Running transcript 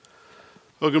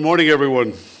Well, good morning,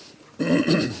 everyone.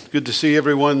 Good to see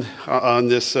everyone on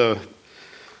this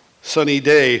sunny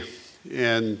day,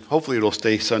 and hopefully it'll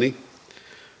stay sunny.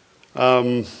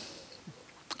 I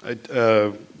am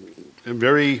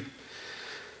very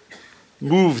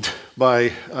moved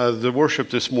by the worship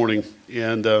this morning,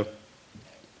 and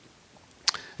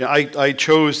I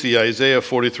chose the Isaiah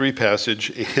 43 passage,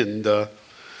 and I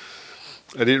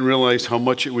didn't realize how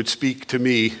much it would speak to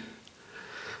me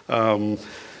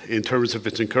in terms of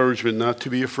its encouragement not to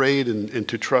be afraid and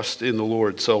to trust in the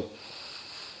Lord. So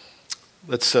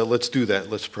let's do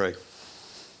that. Let's pray.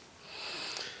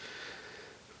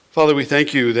 Father, we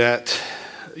thank you that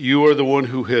you are the one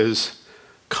who has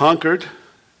conquered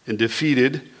and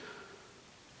defeated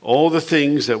all the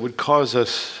things that would cause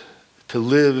us to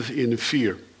live in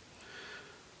fear.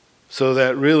 So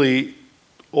that really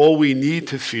all we need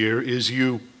to fear is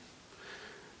you.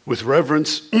 With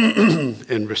reverence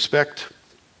and respect,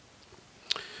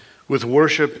 with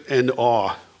worship and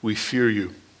awe, we fear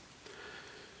you.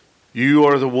 You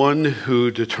are the one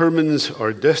who determines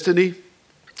our destiny,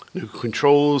 who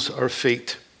controls our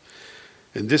fate.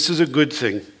 And this is a good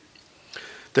thing,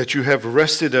 that you have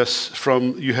wrested this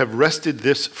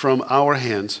from our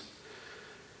hands.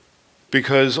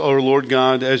 Because, our Lord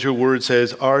God, as your word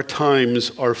says, our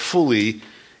times are fully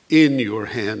in your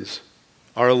hands.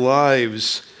 Our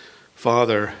lives,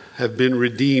 Father, have been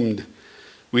redeemed.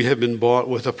 We have been bought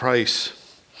with a price.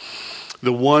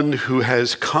 The one who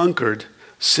has conquered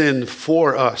sin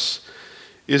for us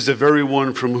is the very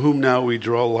one from whom now we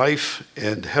draw life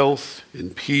and health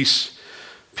and peace.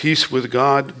 Peace with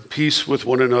God, peace with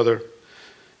one another.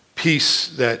 Peace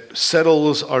that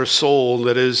settles our soul,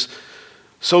 that is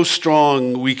so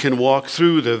strong we can walk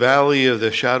through the valley of the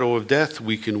shadow of death.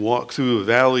 We can walk through the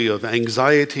valley of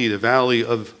anxiety, the valley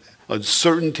of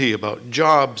uncertainty about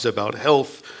jobs, about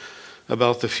health,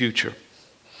 about the future.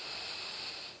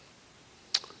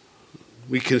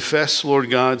 We confess, Lord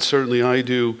God, certainly I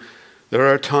do, there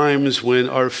are times when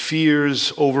our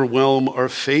fears overwhelm our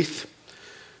faith,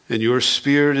 and your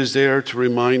Spirit is there to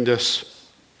remind us,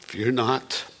 fear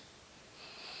not.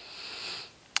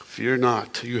 Fear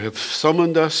not. You have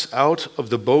summoned us out of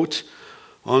the boat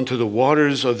onto the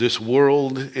waters of this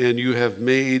world, and you have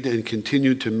made and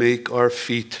continue to make our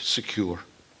feet secure.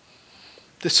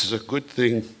 This is a good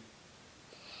thing,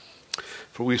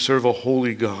 for we serve a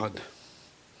holy God,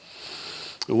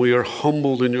 and we are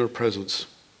humbled in your presence.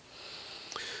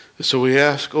 So we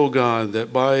ask, O God,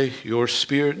 that by your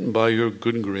Spirit and by your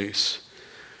good grace,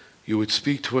 you would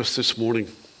speak to us this morning,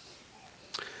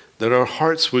 that our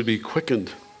hearts would be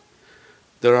quickened,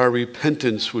 that our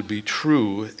repentance would be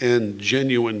true and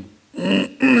genuine,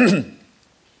 that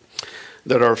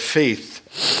our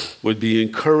faith would be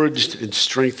encouraged and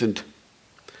strengthened,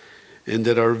 and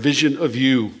that our vision of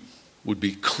you would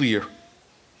be clear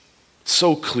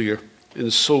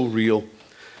and so real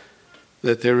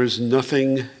that there is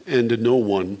nothing and no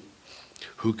one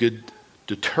who could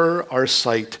deter our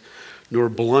sight nor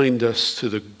blind us to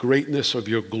the greatness of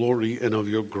your glory and of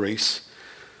your grace.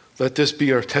 Let this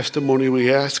be our testimony,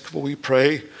 we ask, for we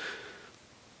pray.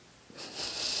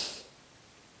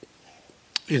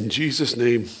 In Jesus'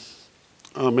 name,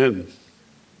 amen.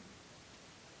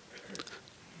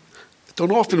 I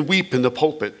don't often weep in the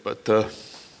pulpit, but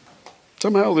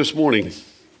somehow this morning,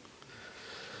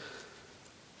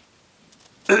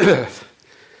 I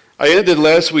ended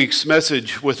last week's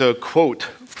message with a quote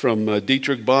from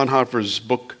Dietrich Bonhoeffer's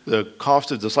book, The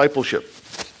Cost of Discipleship.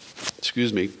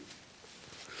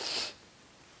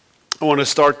 I want to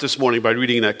start this morning by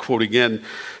reading that quote again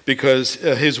because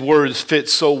his words fit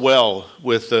so well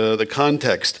with the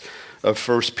context of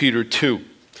 1 Peter 2.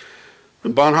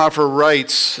 Bonhoeffer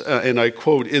writes, and I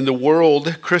quote, "In the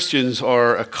world, Christians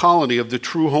are a colony of the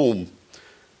true home.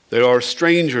 They are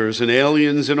strangers and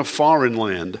aliens in a foreign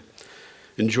land,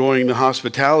 enjoying the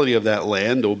hospitality of that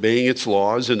land, obeying its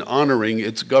laws, and honoring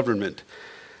its government.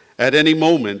 At any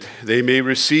moment, they may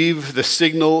receive the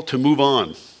signal to move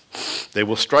on. They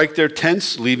will strike their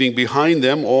tents, leaving behind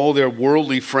them all their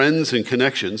worldly friends and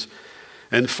connections,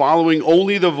 and following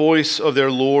only the voice of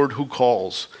their Lord who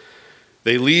calls.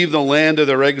 They leave the land of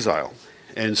their exile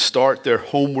and start their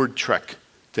homeward trek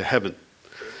to heaven."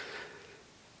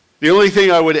 The only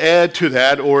thing I would add to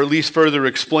that, or at least further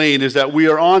explain, is that we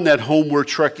are on that homeward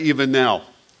trek even now.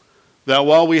 That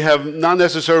while we have not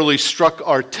necessarily struck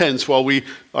our tents, while we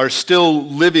are still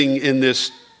living in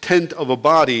this tent of a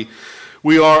body,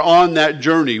 we are on that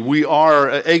journey. We are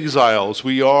exiles.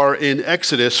 We are in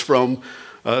exodus from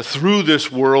through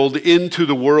this world into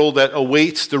the world that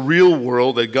awaits, the real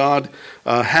world that God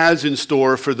has in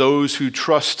store for those who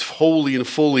trust wholly and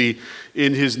fully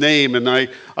in his name. And I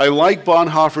like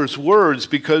Bonhoeffer's words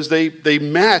because they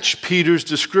match Peter's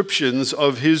descriptions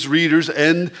of his readers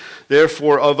and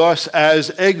therefore of us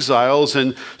as exiles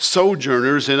and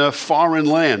sojourners in a foreign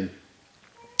land.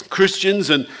 Christians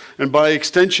and by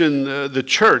extension the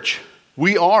church,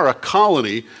 we are a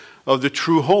colony of the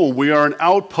true home. We are an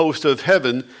outpost of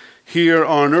heaven here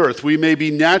on earth. We may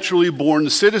be naturally born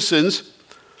citizens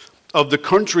of the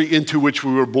country into which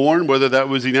we were born, whether that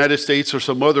was the United States or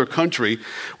some other country.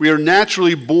 We are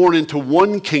naturally born into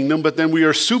one kingdom, but then we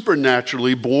are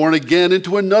supernaturally born again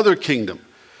into another kingdom,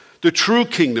 the true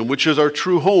kingdom, which is our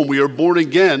true home. We are born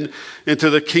again into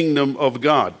the kingdom of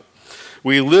God.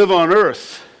 We live on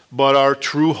earth, but our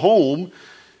true home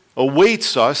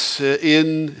awaits us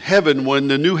in heaven, when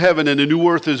the new heaven and the new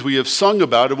earth, as we have sung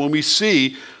about, and when we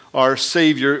see our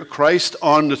Savior Christ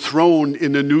on the throne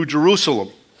in the New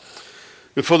Jerusalem.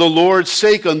 And for the Lord's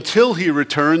sake, until he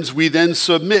returns, we then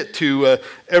submit to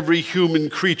every human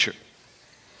creature,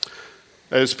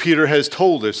 as Peter has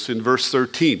told us in verse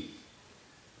 13.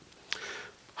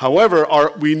 However,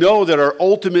 we know that our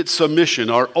ultimate submission,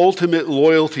 our ultimate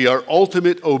loyalty, our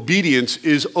ultimate obedience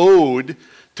is owed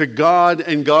to God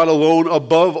and God alone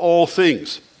above all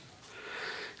things.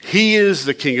 He is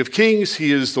the King of Kings.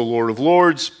 He is the Lord of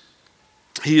Lords.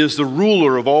 He is the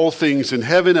ruler of all things in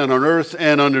heaven and on earth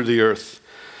and under the earth.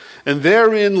 And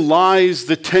therein lies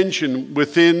the tension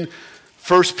within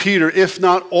 1 Peter, if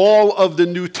not all of the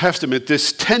New Testament,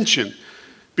 this tension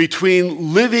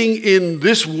between living in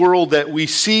this world that we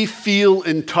see, feel,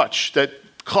 and touch, that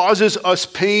causes us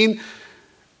pain,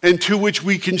 and to which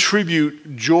we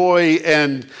contribute joy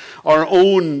and our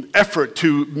own effort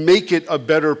to make it a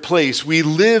better place. We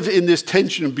live in this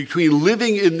tension between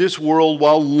living in this world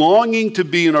while longing to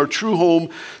be in our true home,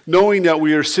 knowing that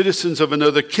we are citizens of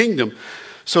another kingdom.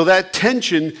 So that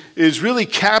tension is really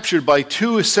captured by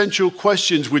two essential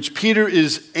questions which Peter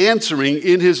is answering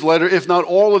in his letter, if not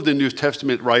all of the New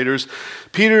Testament writers.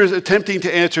 Peter is attempting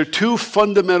to answer two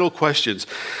fundamental questions.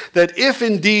 That if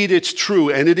indeed it's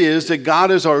true, and it is, that God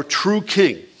is our true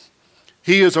king,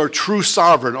 he is our true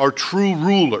sovereign, our true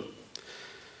ruler,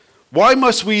 why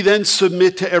must we then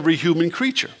submit to every human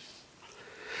creature?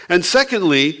 And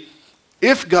secondly,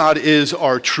 if God is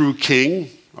our true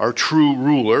king, our true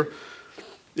ruler,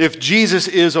 if Jesus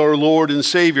is our Lord and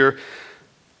Savior,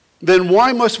 then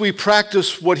why must we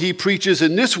practice what he preaches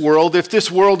in this world if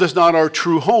this world is not our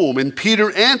true home? And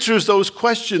Peter answers those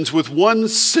questions with one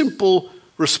simple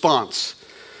response.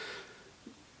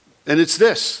 And it's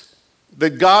this: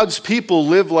 that God's people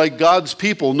live like God's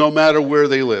people no matter where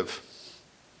they live.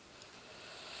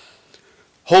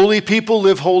 Holy people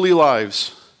live holy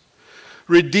lives.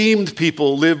 Redeemed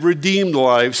people live redeemed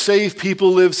lives. Saved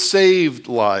people live saved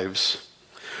lives.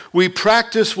 We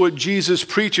practice what Jesus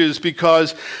preaches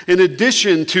because in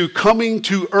addition to coming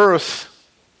to earth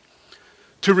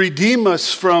to redeem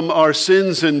us from our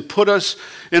sins and put us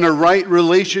in a right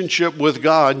relationship with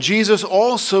God, Jesus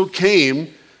also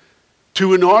came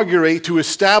to inaugurate, to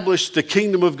establish the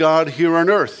kingdom of God here on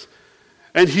earth.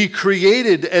 And he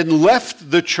created and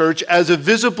left the church as a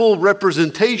visible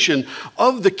representation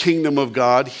of the kingdom of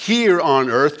God here on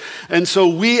earth. And so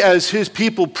we as his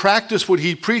people practice what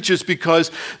he preaches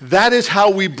because that is how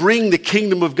we bring the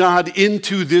kingdom of God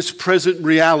into this present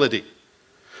reality.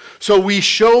 So we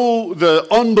show the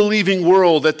unbelieving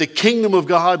world that the kingdom of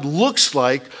God looks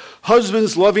like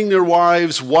husbands loving their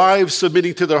wives, wives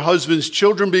submitting to their husbands,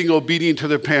 children being obedient to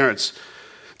their parents.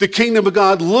 The kingdom of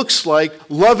God looks like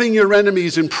loving your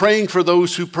enemies and praying for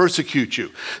those who persecute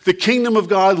you. The kingdom of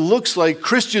God looks like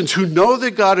Christians who know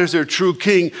that God is their true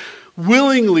king,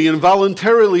 willingly and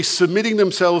voluntarily submitting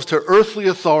themselves to earthly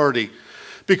authority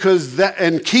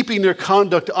and keeping their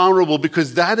conduct honorable,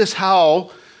 because that is how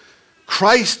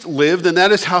Christ lived and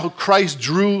that is how Christ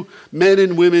drew men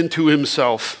and women to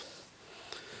himself.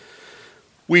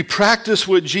 We practice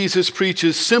what Jesus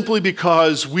preaches simply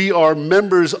because we are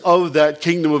members of that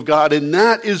kingdom of God, and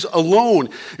that is alone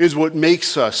is what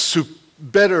makes us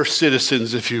better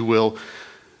citizens, if you will,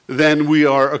 than we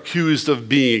are accused of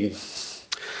being.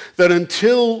 That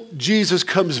until Jesus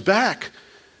comes back,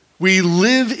 we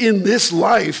live in this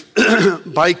life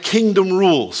by kingdom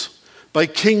rules, by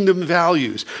kingdom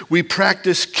values. We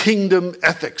practice kingdom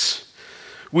ethics.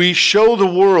 We show the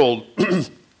world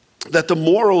that the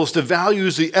morals, the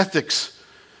values, the ethics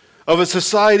of a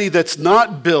society that's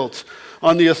not built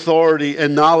on the authority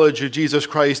and knowledge of Jesus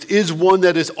Christ is one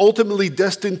that is ultimately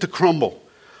destined to crumble,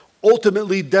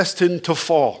 ultimately destined to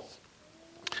fall.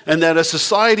 And that a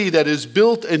society that is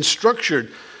built and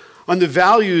structured on the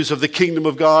values of the kingdom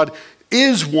of God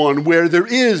is one where there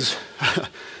is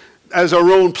as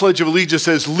our own Pledge of Allegiance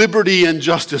says, liberty and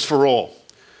justice for all.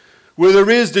 Where there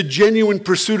is the genuine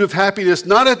pursuit of happiness,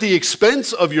 not at the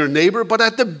expense of your neighbor, but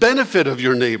at the benefit of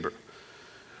your neighbor.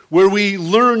 Where we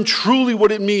learn truly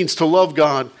what it means to love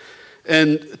God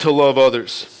and to love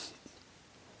others.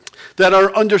 That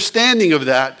our understanding of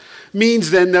that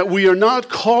means then that we are not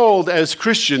called as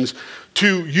Christians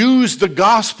to use the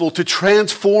gospel to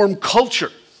transform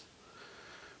culture.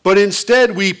 But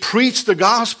instead we preach the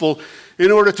gospel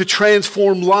in order to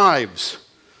transform lives.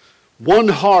 One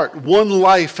heart, one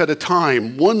life at a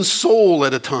time, one soul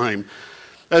at a time.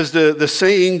 As the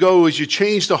saying goes, you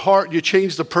change the heart, you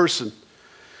change the person.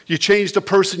 You change the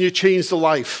person, you change the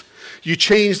life. You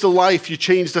change the life, you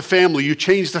change the family. You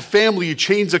change the family, you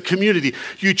change the community.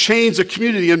 You change the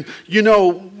community, and you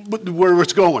know where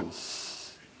it's going.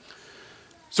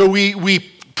 So we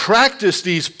practice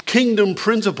these kingdom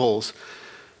principles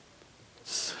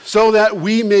so that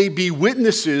we may be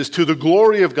witnesses to the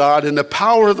glory of God and the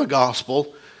power of the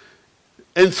gospel,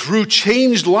 and through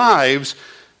changed lives,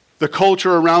 the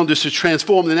culture around us is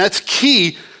transformed. And that's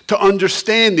key to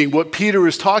understanding what Peter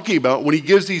is talking about when he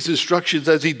gives these instructions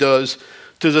as he does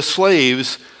to the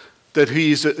slaves that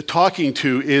he's talking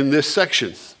to in this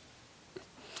section.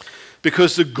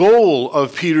 Because the goal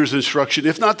of Peter's instruction,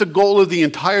 if not the goal of the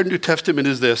entire New Testament,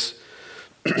 is this,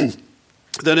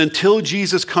 that until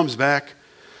Jesus comes back,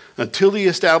 until he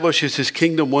establishes his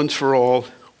kingdom once for all,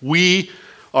 we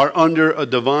are under a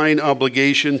divine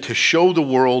obligation to show the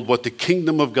world what the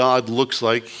kingdom of God looks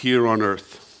like here on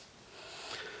earth.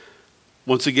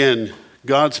 Once again,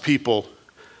 God's people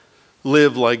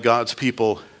live like God's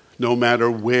people no matter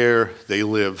where they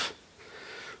live.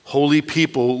 Holy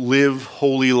people live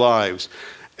holy lives.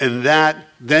 And that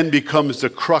then becomes the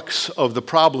crux of the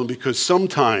problem, because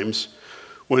sometimes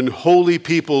when holy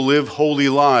people live holy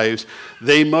lives,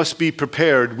 they must be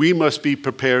prepared, we must be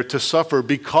prepared to suffer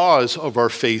because of our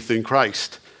faith in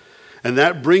Christ. And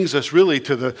that brings us really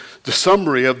to the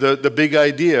summary of the big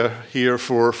idea here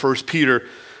for 1 Peter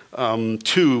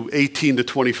 2, 18 to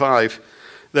 25,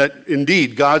 that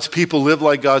indeed God's people live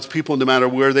like God's people no matter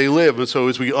where they live. And so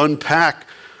as we unpack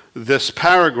this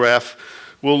paragraph,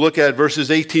 we'll look at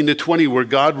verses 18 to 20, where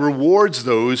God rewards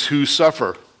those who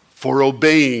suffer for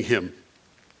obeying him.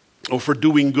 Or for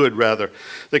doing good, rather.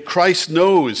 That Christ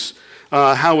knows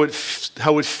how it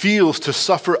feels to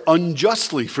suffer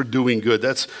unjustly for doing good.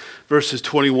 That's verses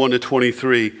 21 to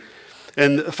 23.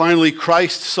 And finally,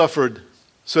 Christ suffered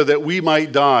so that we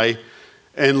might die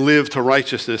and live to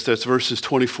righteousness. That's verses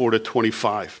 24 to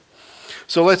 25.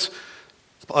 So let's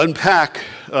unpack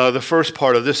the first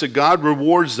part of this, that God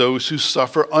rewards those who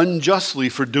suffer unjustly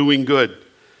for doing good.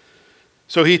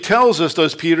 So he tells us,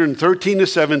 does Peter, in 13 to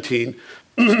 17,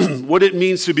 what it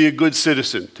means to be a good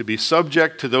citizen, to be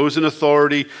subject to those in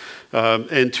authority,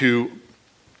 and to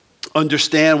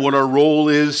understand what our role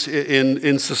is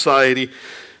in society.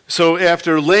 So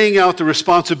after laying out the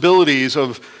responsibilities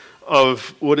of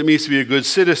what it means to be a good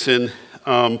citizen,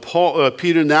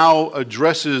 Peter now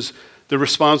addresses the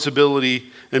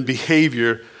responsibility and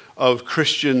behavior of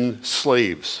Christian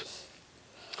slaves.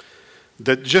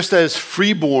 That just as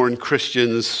freeborn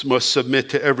Christians must submit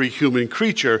to every human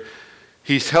creature,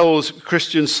 he tells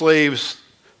Christian slaves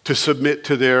to submit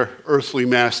to their earthly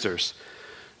masters.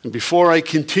 And before I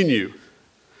continue,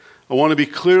 I want to be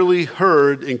clearly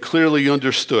heard and clearly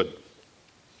understood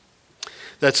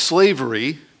that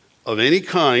slavery of any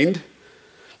kind,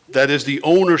 that is the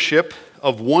ownership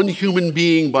of one human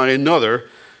being by another,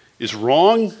 is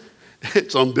wrong,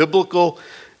 it's unbiblical,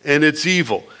 and it's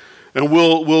evil. And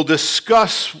we'll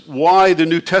discuss why the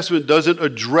New Testament doesn't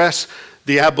address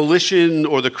the abolition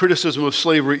or the criticism of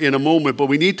slavery in a moment, but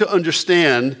we need to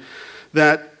understand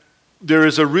that there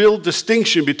is a real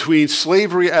distinction between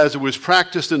slavery as it was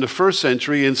practiced in the first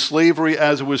century and slavery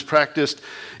as it was practiced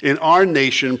in our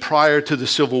nation prior to the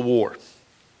Civil War.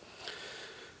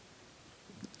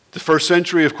 The first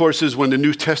century, of course, is when the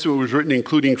New Testament was written,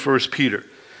 including 1 Peter.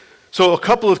 So a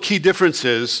couple of key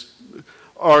differences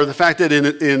are the fact that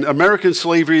in American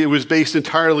slavery, it was based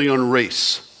entirely on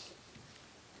race.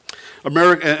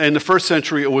 In the first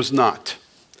century, it was not.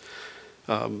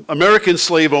 American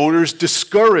slave owners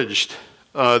discouraged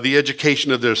the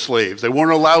education of their slaves. They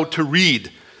weren't allowed to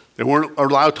read. They weren't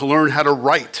allowed to learn how to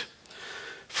write.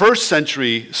 First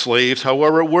century slaves,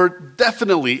 however, were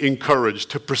definitely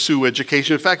encouraged to pursue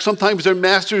education. In fact, sometimes their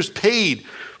masters paid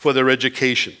for their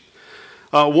education.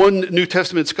 One New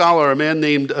Testament scholar, a man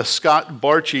named Scott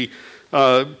Barchi,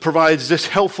 provides this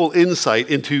helpful insight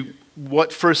into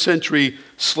what first century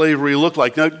slavery looked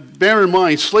like. Now, bear in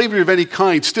mind, slavery of any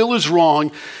kind still is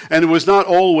wrong, and it was not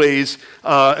always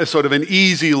a sort of an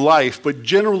easy life, but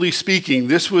generally speaking,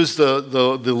 this was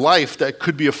the life that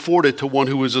could be afforded to one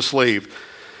who was a slave.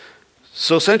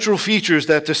 So central features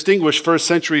that distinguish first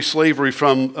century slavery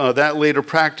from that later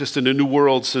practiced in the New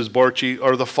World, says Barchi,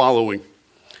 are the following.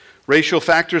 Racial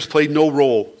factors played no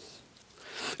role.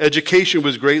 Education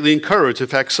was greatly encouraged. In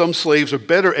fact, some slaves were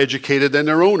better educated than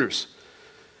their owners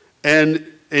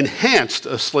and enhanced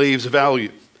a slave's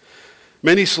value.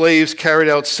 Many slaves carried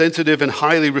out sensitive and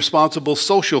highly responsible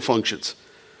social functions.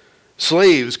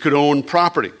 Slaves could own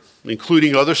property,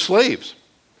 including other slaves.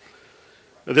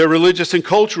 Their religious and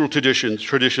cultural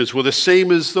traditions were the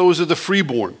same as those of the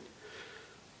freeborn.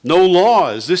 No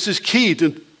laws. This is key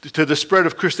to the spread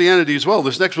of Christianity as well.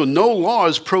 This next one, no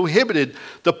laws prohibited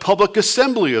the public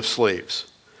assembly of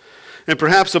slaves. And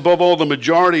perhaps above all, the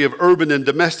majority of urban and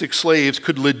domestic slaves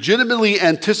could legitimately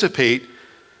anticipate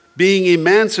being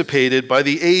emancipated by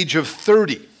the age of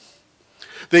 30.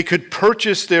 They could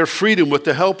purchase their freedom with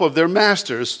the help of their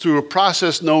masters through a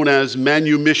process known as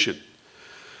manumission.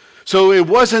 So it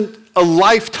wasn't a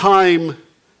lifetime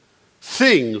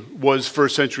thing was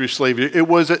first century slavery. It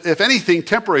was, if anything,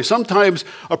 temporary. Sometimes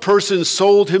a person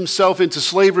sold himself into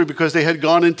slavery because they had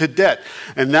gone into debt,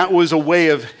 and that was a way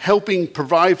of helping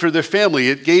provide for their family.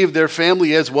 It gave their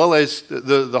family, as well as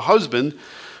the husband,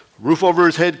 roof over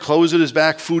his head, clothes on his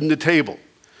back, food on the table.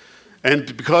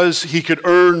 And because he could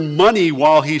earn money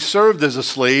while he served as a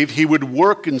slave, he would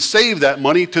work and save that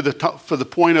money for the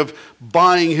point of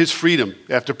buying his freedom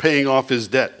after paying off his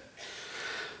debt.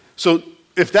 So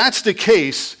if that's the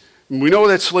case, we know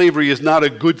that slavery is not a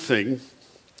good thing.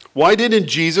 Why didn't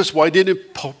Jesus, why didn't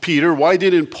Peter, why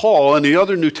didn't Paul and the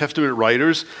other New Testament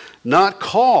writers not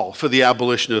call for the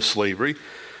abolition of slavery?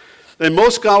 And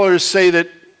most scholars say that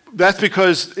that's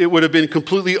because it would have been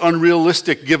completely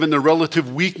unrealistic given the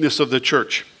relative weakness of the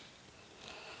church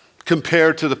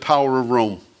compared to the power of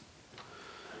Rome.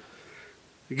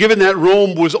 Given that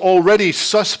Rome was already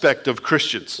suspect of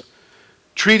Christians,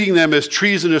 treating them as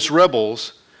treasonous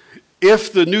rebels,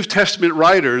 if the New Testament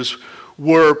writers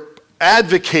were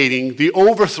advocating the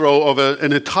overthrow of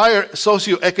an entire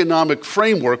socioeconomic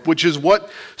framework, which is what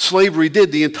slavery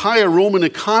did. The entire Roman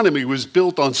economy was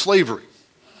built on slavery,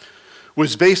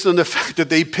 was based on the fact that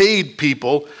they paid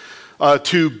people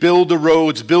to build the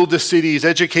roads, build the cities,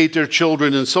 educate their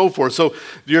children, and so forth. So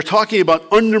you're talking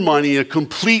about undermining a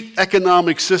complete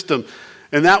economic system.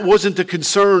 And that wasn't the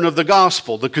concern of the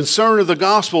gospel. The concern of the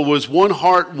gospel was one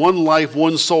heart, one life,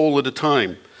 one soul at a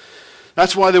time.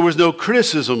 That's why there was no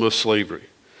criticism of slavery.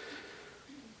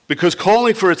 Because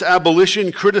calling for its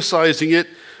abolition, criticizing it,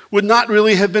 would not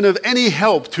really have been of any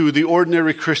help to the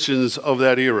ordinary Christians of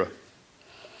that era.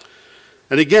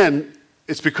 And again,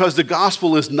 it's because the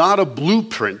gospel is not a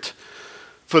blueprint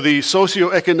for the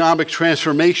socioeconomic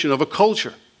transformation of a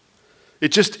culture.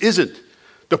 It just isn't.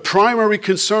 The primary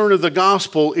concern of the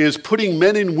gospel is putting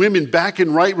men and women back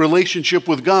in right relationship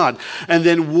with God. And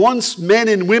then once men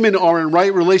and women are in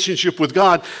right relationship with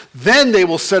God, then they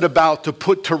will set about to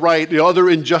put to right the other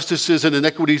injustices and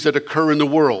inequities that occur in the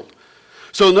world.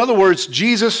 So in other words,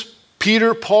 Jesus,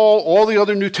 Peter, Paul, all the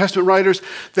other New Testament writers,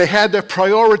 they had their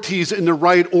priorities in the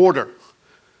right order.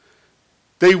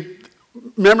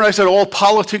 Remember I said all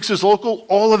politics is local?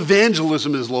 All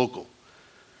evangelism is local.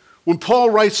 When Paul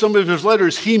writes some of his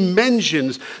letters, he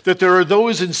mentions that there are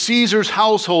those in Caesar's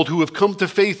household who have come to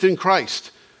faith in Christ.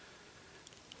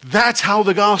 That's how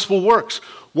the gospel works.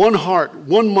 One heart,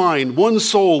 one mind, one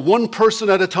soul, one person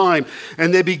at a time.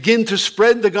 And they begin to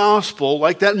spread the gospel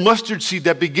like that mustard seed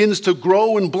that begins to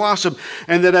grow and blossom.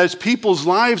 And that as people's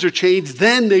lives are changed,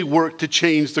 then they work to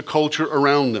change the culture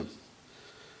around them.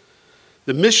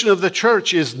 The mission of the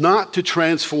church is not to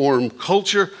transform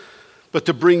culture, but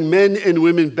to bring men and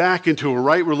women back into a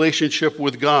right relationship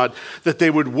with God, that they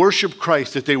would worship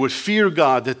Christ, that they would fear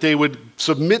God, that they would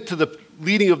submit to the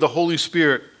leading of the Holy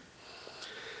Spirit,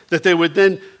 that they would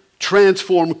then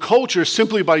transform culture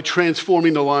simply by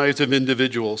transforming the lives of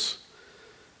individuals.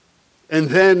 And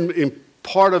then, in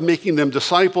part of making them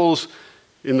disciples,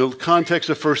 in the context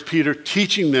of 1 Peter,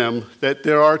 teaching them that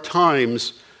there are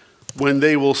times when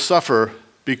they will suffer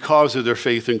because of their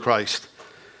faith in Christ.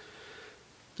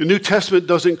 The New Testament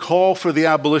doesn't call for the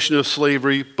abolition of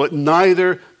slavery, but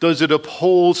neither does it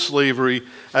uphold slavery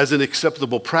as an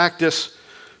acceptable practice,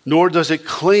 nor does it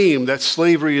claim that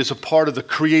slavery is a part of the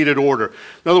created order.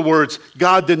 In other words,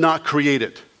 God did not create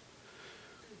it.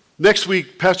 Next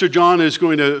week, Pastor John is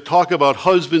going to talk about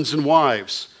husbands and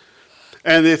wives.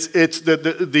 And it's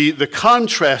the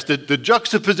contrast, the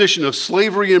juxtaposition of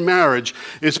slavery and marriage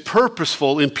is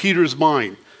purposeful in Peter's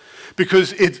mind.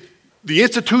 Because the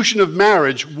institution of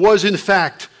marriage was in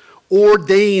fact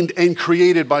ordained and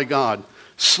created by God.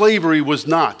 Slavery was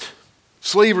not.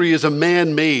 Slavery is a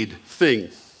man-made thing.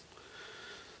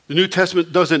 The New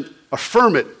Testament doesn't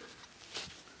affirm it,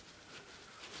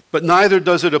 but neither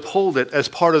does it uphold it as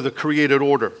part of the created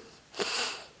order.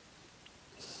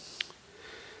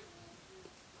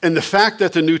 And the fact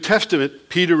that the New Testament,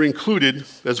 Peter included,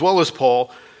 as well as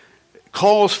Paul,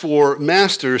 calls for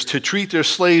masters to treat their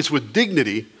slaves with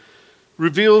dignity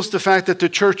reveals the fact that the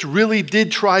church really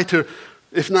did try to,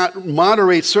 if not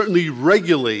moderate, certainly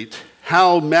regulate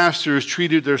how masters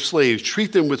treated their slaves.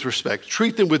 Treat them with respect,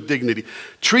 treat them with dignity,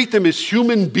 treat them as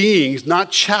human beings,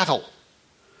 not chattel.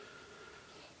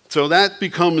 So that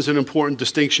becomes an important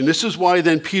distinction. This is why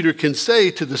then Peter can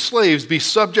say to the slaves, be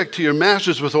subject to your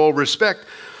masters with all respect,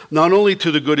 not only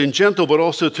to the good and gentle, but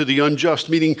also to the unjust,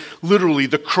 meaning literally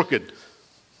the crooked.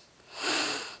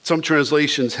 Some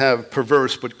translations have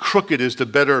perverse, but crooked is the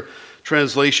better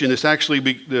translation. It's actually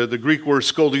the Greek word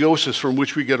scoliosis, from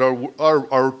which we get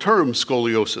our term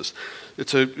scoliosis.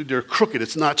 They're crooked,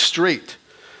 it's not straight.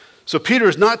 So Peter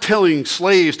is not telling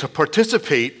slaves to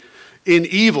participate in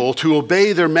evil, to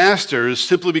obey their masters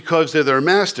simply because they're their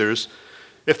masters,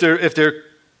 if they're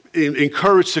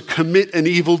encouraged to commit an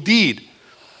evil deed.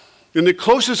 And the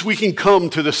closest we can come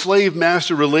to the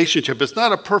slave-master relationship, it's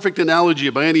not a perfect analogy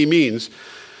by any means.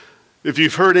 If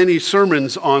you've heard any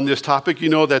sermons on this topic, you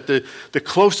know that the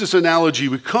closest analogy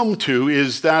we come to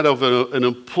is that of an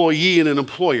employee and an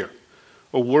employer,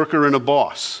 a worker and a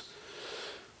boss,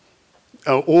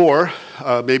 or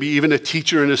maybe even a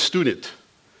teacher and a student.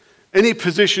 Any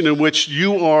position in which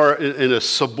you are in a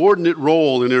subordinate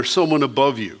role and there's someone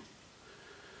above you.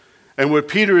 And what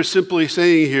Peter is simply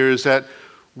saying here is that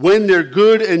when they're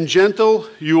good and gentle,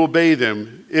 you obey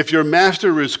them. If your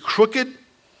master is crooked,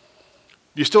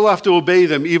 you still have to obey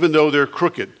them even though they're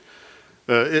crooked.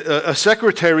 A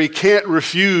secretary can't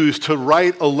refuse to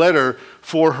write a letter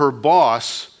for her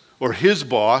boss or his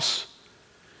boss,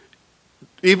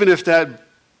 even if that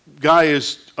guy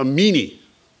is a meanie.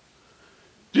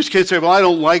 You just can't say, well, I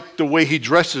don't like the way he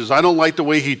dresses. I don't like the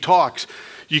way he talks.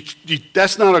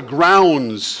 That's not a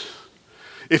grounds.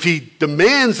 If he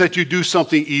demands that you do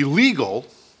something illegal,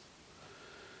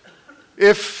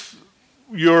 if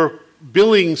you're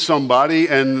billing somebody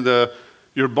and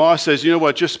your boss says, you know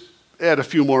what, just add a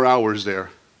few more hours there.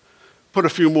 Put a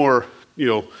few more,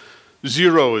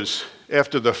 zeros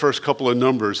after the first couple of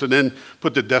numbers and then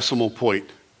put the decimal point.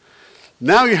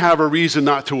 Now you have a reason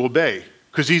not to obey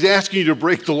because he's asking you to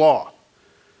break the law.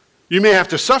 You may have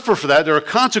to suffer for that. There are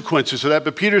consequences for that,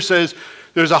 but Peter says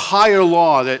there's a higher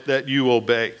law that you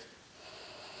obey.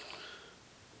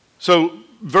 So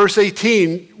verse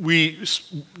 18,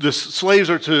 the slaves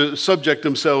are to subject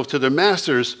themselves to their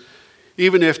masters,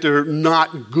 even if they're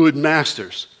not good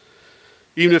masters,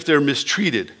 even if they're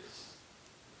mistreated.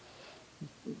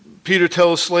 Peter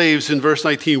tells slaves in verse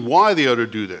 19 why they ought to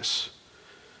do this.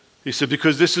 He said,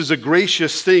 because this is a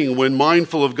gracious thing. When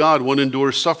mindful of God, one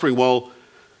endures suffering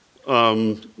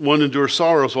one endures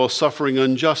sorrows while suffering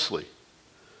unjustly.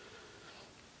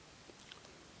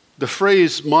 The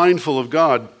phrase mindful of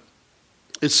God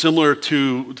is similar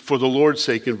to for the Lord's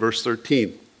sake in verse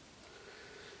 13.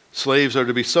 Slaves are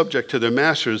to be subject to their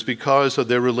masters because of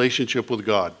their relationship with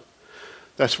God.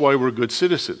 That's why we're good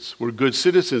citizens. We're good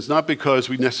citizens not because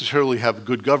we necessarily have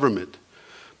good government,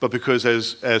 but because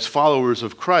as followers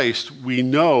of Christ, we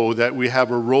know that we have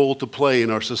a role to play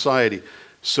in our society.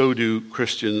 So do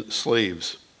Christian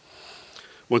slaves.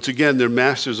 Once again, their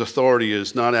master's authority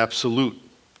is not absolute.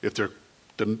 If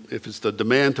it's the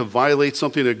demand to violate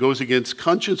something that goes against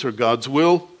conscience or God's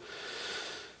will,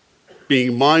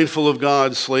 being mindful of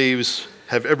God, slaves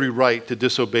have every right to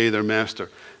disobey their master.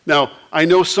 Now, I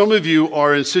know some of you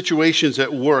are in situations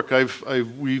at work.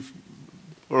 We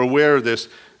are aware of this.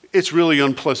 It's really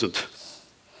unpleasant.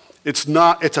 It's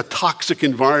a toxic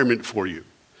environment for you.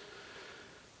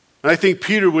 And I think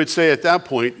Peter would say at that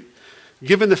point,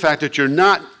 given the fact that you're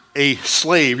not a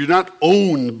slave, you're not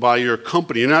owned by your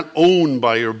company, you're not owned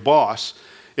by your boss,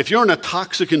 if you're in a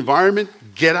toxic environment,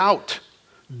 get out.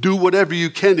 Do whatever you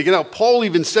can to get out. Paul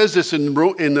even says this in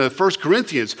 1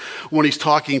 Corinthians when he's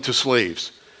talking to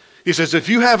slaves. He says, if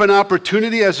you have an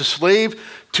opportunity as a slave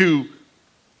to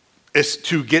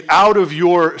get out of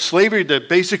your slavery, that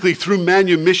basically through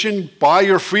manumission, buy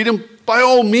your freedom, by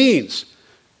all means,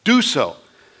 do so.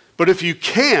 But if you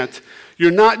can't,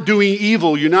 you're not doing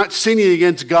evil, you're not sinning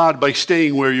against God by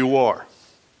staying where you are.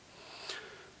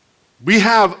 We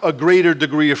have a greater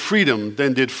degree of freedom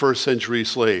than did first century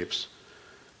slaves.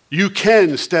 You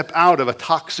can step out of a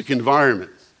toxic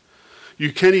environment.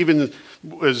 You can even,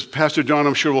 as Pastor John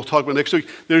I'm sure we'll talk about next week,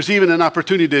 there's even an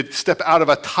opportunity to step out of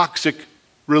a toxic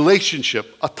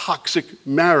relationship, a toxic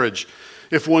marriage,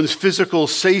 if one's physical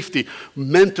safety,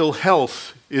 mental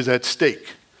health is at stake.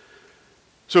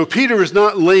 So Peter is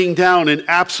not laying down an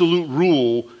absolute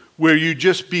rule where you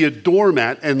just be a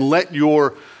doormat and let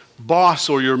your boss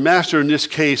or your master in this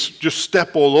case just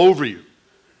step all over you.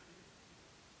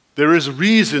 There is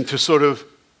reason to sort of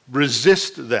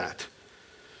resist that.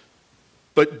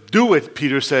 But do it,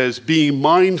 Peter says, being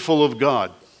mindful of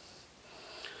God.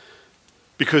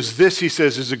 Because this, he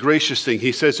says, is a gracious thing.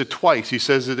 He says it twice. He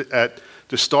says it at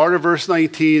the start of verse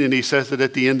 19 and he says it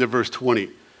at the end of verse 20.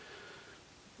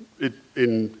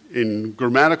 In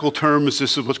grammatical terms,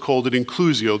 this is what's called an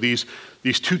inclusio.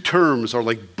 These two terms are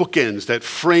like bookends that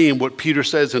frame what Peter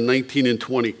says in 19 and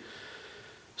 20.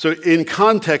 So in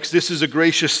context, this is a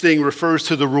gracious thing refers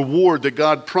to the reward that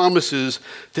God promises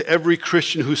to every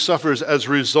Christian who suffers as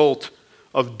a result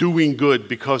of doing good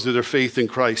because of their faith in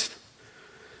Christ.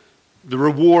 The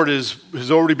reward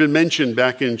has already been mentioned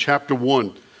back in chapter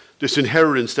 1. This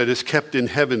inheritance that is kept in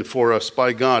heaven for us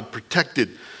by God,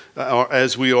 protected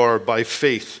as we are by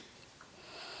faith.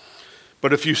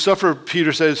 But if you suffer,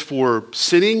 Peter says, for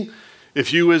sinning,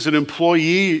 if you as an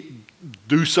employee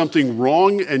do something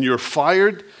wrong and you're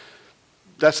fired,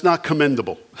 that's not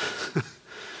commendable.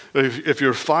 If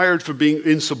you're fired for being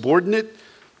insubordinate,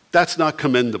 that's not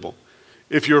commendable.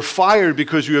 If you're fired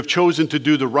because you have chosen to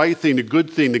do the right thing, the good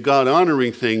thing, the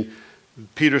God-honoring thing,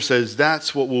 Peter says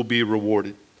that's what will be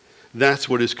rewarded. That's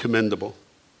what is commendable.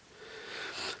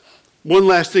 One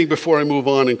last thing before I move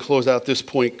on and close out this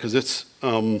point, because it's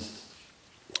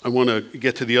I want to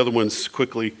get to the other ones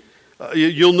quickly.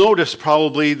 You'll notice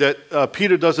probably that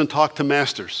Peter doesn't talk to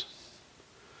masters.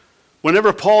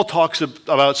 Whenever Paul talks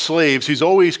about slaves, he's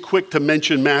always quick to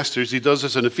mention masters. He does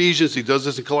this in Ephesians, he does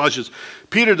this in Colossians.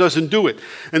 Peter doesn't do it.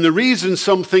 And the reason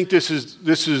some think this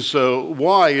is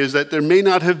why is that there may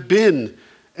not have been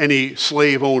any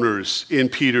slave owners in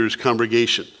Peter's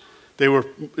congregation.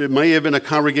 It may have been a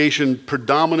congregation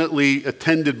predominantly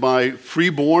attended by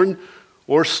freeborn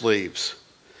or slaves.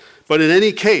 But in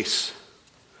any case,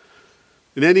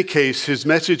 his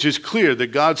message is clear that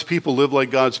God's people live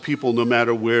like God's people no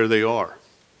matter where they are.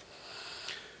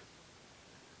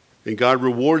 And God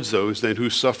rewards those then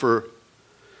who suffer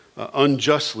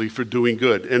unjustly for doing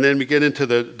good. And then we get into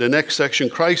the next section.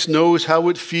 Christ knows how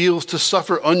it feels to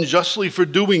suffer unjustly for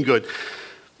doing good.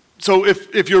 So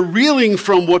if you're reeling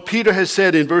from what Peter has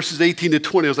said in verses 18 to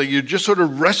 20, it's like you're just sort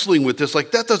of wrestling with this,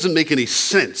 like that doesn't make any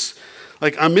sense.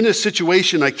 Like I'm in a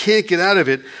situation, I can't get out of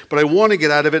it, but I want to get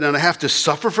out of it and I have to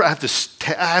suffer for it,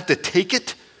 I have to take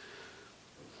it.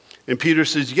 And Peter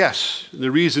says, yes. And the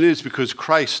reason is because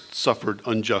Christ suffered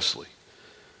unjustly.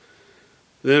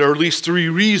 There are at least 3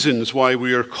 reasons why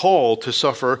we are called to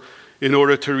suffer in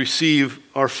order to receive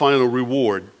our final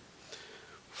reward.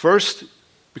 First,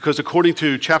 because according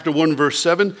to chapter 1, verse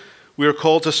 7, we are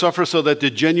called to suffer so that the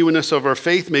genuineness of our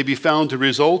faith may be found to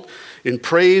result in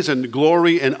praise and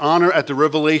glory and honor at the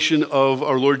revelation of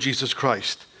our Lord Jesus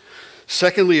Christ.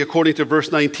 Secondly, according to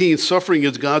verse 19, suffering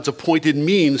is God's appointed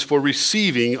means for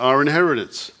receiving our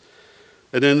inheritance.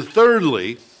 And then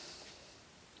thirdly,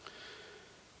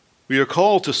 we are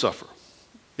called to suffer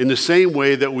in the same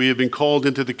way that we have been called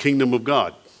into the kingdom of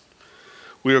God.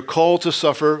 We are called to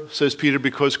suffer, says Peter,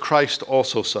 because Christ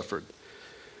also suffered.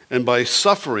 And by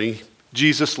suffering,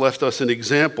 Jesus left us an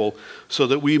example so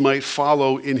that we might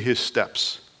follow in his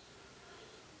steps.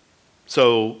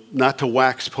 So, not to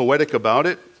wax poetic about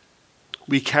it,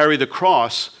 we carry the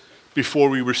cross before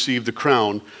we receive the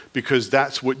crown because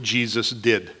that's what Jesus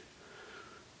did.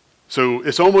 So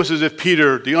it's almost as if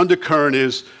Peter, the undercurrent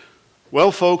is,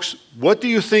 well, folks, what do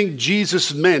you think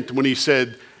Jesus meant when he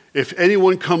said, if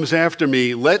anyone comes after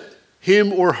me, let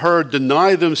him or her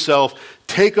deny themselves,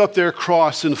 take up their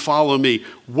cross and follow me?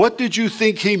 What did you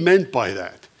think he meant by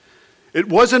that? It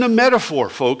wasn't a metaphor,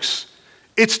 folks.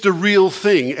 It's the real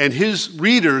thing, and his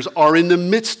readers are in the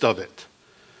midst of it.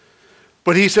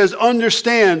 But he says,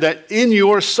 understand that in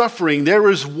your suffering, there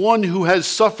is one who has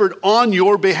suffered on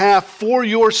your behalf for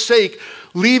your sake,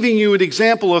 leaving you an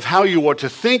example of how you are to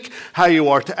think, how you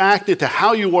are to act, and to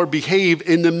how you are to behave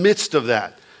in the midst of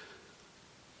that.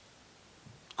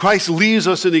 Christ leaves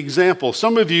us an example.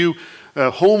 Some of you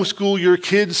homeschool your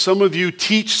kids. Some of you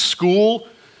teach school.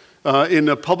 in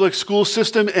the public school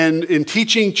system, and in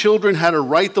teaching children how to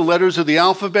write the letters of the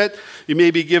alphabet, you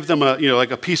maybe give them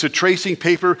like a piece of tracing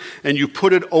paper, and you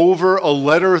put it over a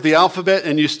letter of the alphabet,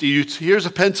 and here's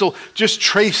a pencil, just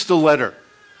trace the letter.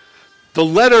 The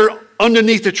letter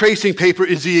underneath the tracing paper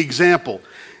is the example,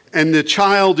 and the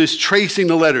child is tracing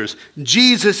the letters.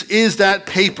 Jesus is that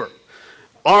paper.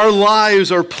 Our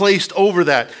lives are placed over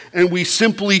that, and we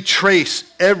simply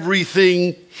trace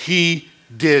everything he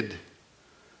did.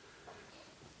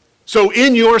 So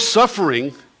in your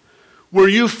suffering, where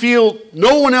you feel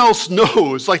no one else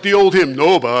knows, like the old hymn,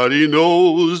 nobody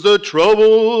knows the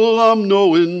trouble I'm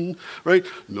knowing, right?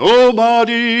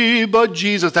 Nobody but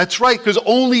Jesus. That's right, because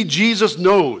only Jesus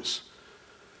knows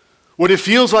what it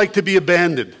feels like to be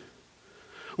abandoned,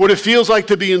 what it feels like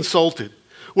to be insulted,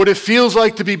 what it feels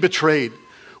like to be betrayed,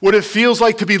 what it feels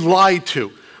like to be lied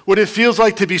to, what it feels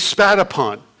like to be spat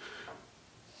upon,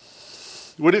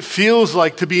 what it feels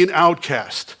like to be an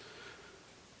outcast,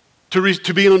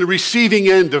 to be on the receiving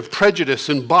end of prejudice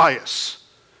and bias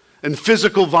and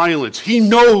physical violence. He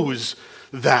knows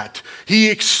that. He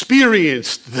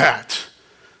experienced that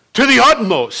to the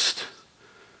utmost.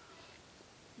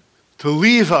 To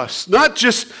leave us, not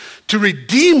just to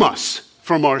redeem us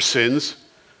from our sins,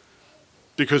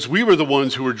 because we were the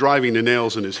ones who were driving the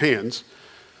nails in his hands,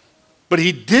 but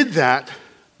he did that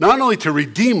not only to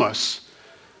redeem us,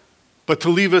 but to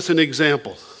leave us an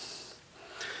example.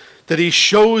 That he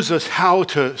shows us how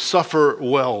to suffer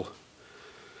well.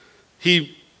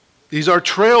 He's our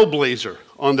trailblazer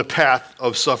on the path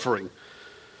of suffering.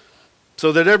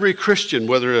 So that every Christian,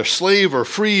 whether a slave or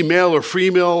free, male or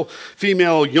female,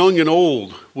 young and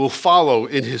old, will follow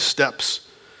in his steps.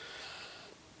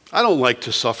 I don't like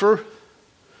to suffer.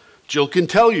 Jill can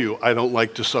tell you I don't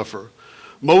like to suffer.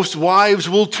 Most wives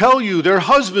will tell you their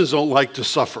husbands don't like to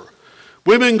suffer.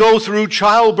 Women go through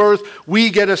childbirth, we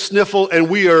get a sniffle, and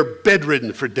we are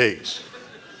bedridden for days.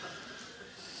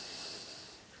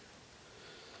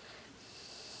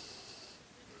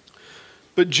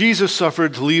 But Jesus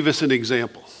suffered to leave us an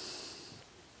example.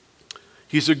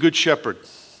 He's a good shepherd.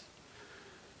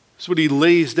 That's what he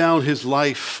lays down his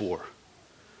life for,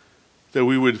 that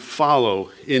we would follow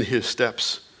in his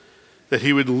steps, that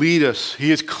he would lead us.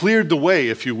 He has cleared the way,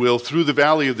 if you will, through the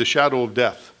valley of the shadow of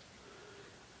death.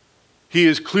 He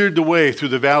has cleared the way through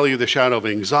the valley of the shadow of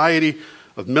anxiety,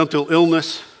 of mental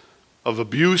illness, of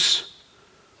abuse,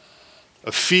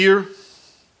 of fear,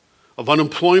 of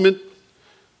unemployment,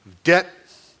 of debt,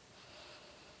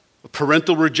 of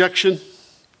parental rejection,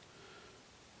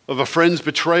 of a friend's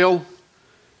betrayal.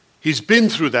 He's been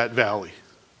through that valley.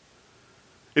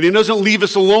 And he doesn't leave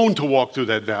us alone to walk through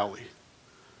that valley.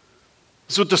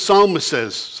 That's what the psalmist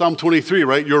says, Psalm 23,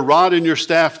 right? Your rod and your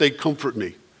staff, they comfort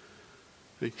me.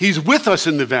 He's with us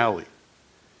in the valley.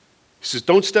 He says,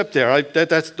 don't step there.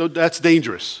 That's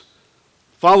dangerous.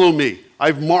 Follow me.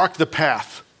 I've marked the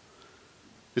path.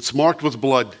 It's marked with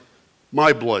blood,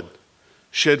 my blood,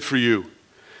 shed for you.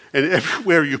 And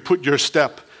everywhere you put your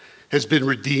step has been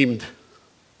redeemed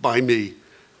by me.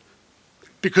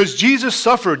 Because Jesus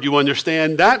suffered, you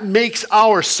understand, that makes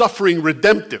our suffering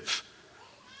redemptive.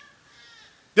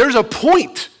 There's a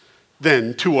point,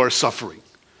 then, to our suffering.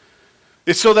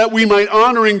 It's so that we might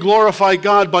honor and glorify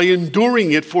God by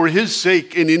enduring it for his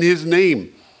sake and in his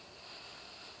name.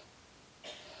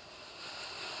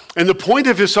 And the point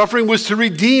of his suffering was to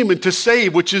redeem and to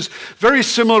save, which is very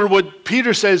similar to what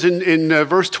Peter says in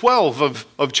verse 12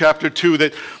 of chapter 2,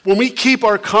 that when we keep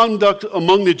our conduct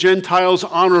among the Gentiles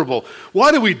honorable.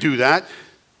 Why do we do that?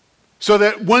 So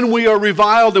that when we are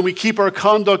reviled and we keep our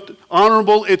conduct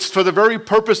honorable, it's for the very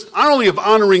purpose not only of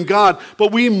honoring God,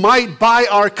 but we might by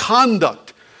our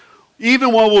conduct,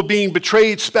 even while we're being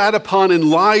betrayed, spat upon, and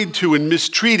lied to and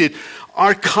mistreated,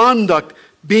 our conduct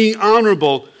being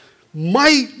honorable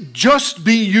might just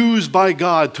be used by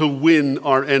God to win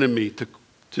our enemy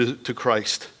to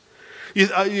Christ.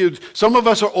 Some of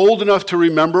us are old enough to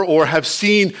remember or have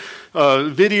seen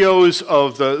videos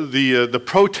of the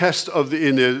protests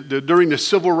during the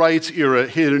civil rights era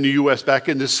here in the U.S. back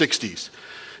in the 60s.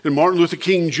 And Martin Luther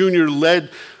King Jr.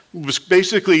 was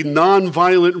basically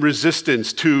nonviolent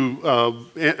resistance to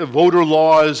voter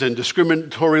laws and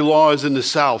discriminatory laws in the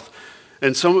South.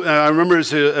 And I remember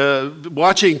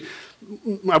watching.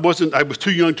 I was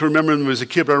too young to remember them as a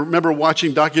kid, but I remember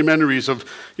watching documentaries of,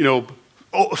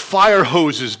 fire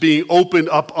hoses being opened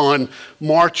up on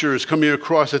marchers coming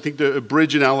across, I think, the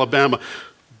bridge in Alabama.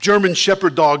 German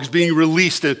Shepherd dogs being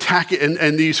released and attacked,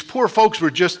 and these poor folks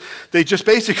they just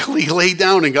basically laid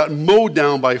down and got mowed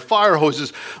down by fire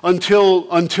hoses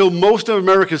until most of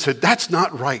America said, that's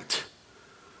not right.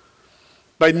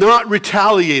 by not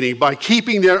retaliating, by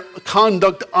keeping their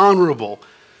conduct honorable,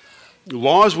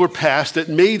 laws were passed that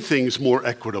made things more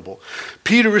equitable.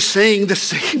 Peter is saying the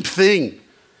same thing.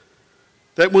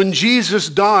 That when Jesus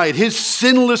died, his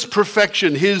sinless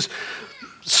perfection, his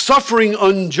suffering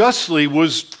unjustly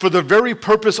was for the very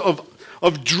purpose of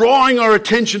drawing our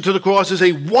attention to the cross and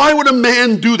saying, why would a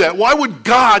man do that? Why would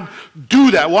God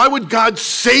do that? Why would God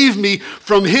save me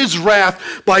from his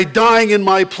wrath by dying in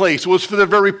my place? It was for the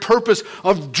very purpose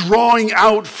of drawing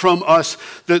out from us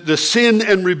the sin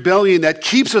and rebellion that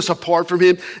keeps us apart from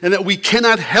him, and that we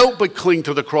cannot help but cling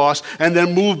to the cross and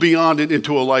then move beyond it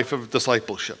into a life of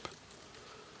discipleship.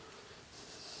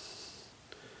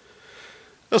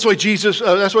 That's why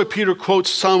Peter quotes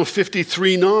Psalm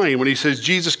 53:9 when he says,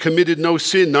 Jesus committed no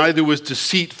sin, neither was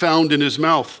deceit found in his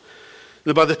mouth.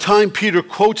 And by the time Peter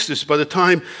quotes this, by the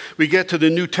time we get to the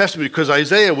New Testament, because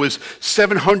Isaiah was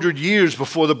 700 years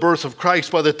before the birth of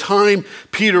Christ, by the time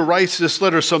Peter writes this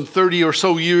letter some 30 or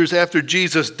so years after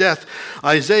Jesus' death,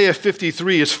 Isaiah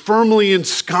 53 is firmly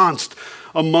ensconced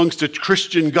amongst the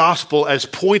Christian gospel as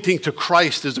pointing to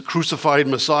Christ as the crucified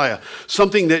Messiah,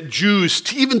 something that Jews,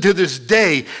 even to this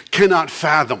day, cannot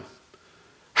fathom.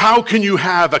 How can you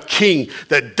have a king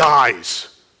that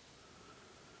dies?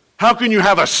 How can you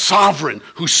have a sovereign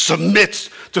who submits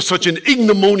to such an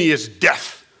ignominious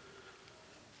death?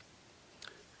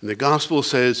 And the gospel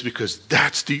says, because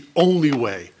that's the only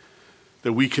way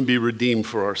that we can be redeemed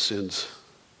for our sins.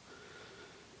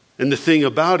 And the thing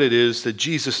about it is that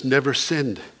Jesus never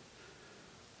sinned.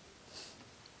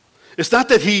 It's not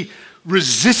that he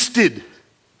resisted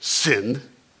sin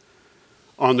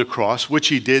on the cross, which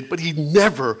he did, but he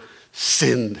never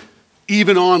sinned,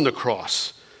 even on the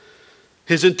cross.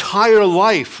 His entire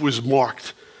life was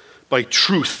marked by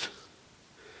truth.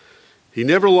 He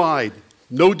never lied.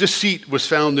 No deceit was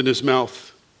found in his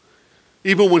mouth,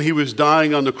 even when he was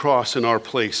dying on the cross in our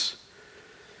place.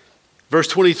 Verse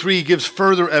 23 gives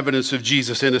further evidence of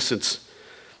Jesus' innocence.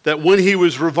 That when he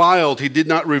was reviled, he did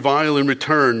not revile in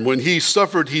return. When he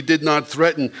suffered, he did not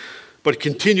threaten, but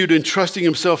continued entrusting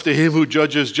himself to him who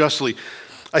judges justly.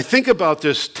 I think about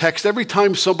this text every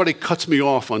time somebody cuts me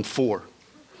off on 4.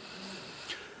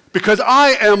 Because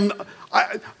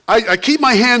I keep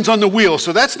my hands on the wheel,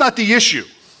 so that's not the issue.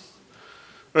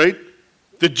 Right?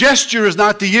 The gesture is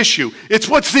not the issue. It's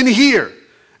what's in here.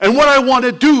 And what I want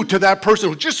to do to that person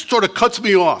who just sort of cuts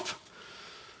me off.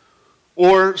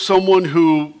 Or someone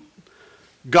who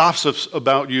gossips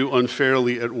about you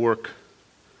unfairly at work.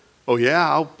 Oh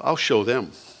yeah, I'll show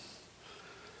them.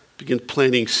 Begin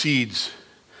planting seeds.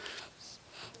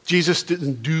 Jesus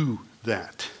didn't do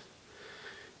that.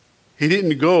 He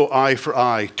didn't go eye for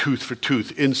eye, tooth for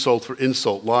tooth, insult for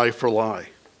insult, lie for lie.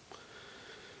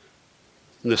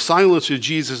 And the silence of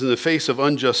Jesus in the face of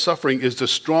unjust suffering is the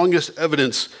strongest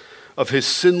evidence of his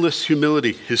sinless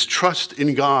humility, his trust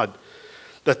in God,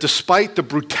 that despite the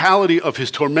brutality of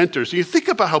his tormentors, you think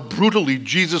about how brutally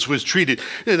Jesus was treated.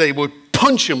 They would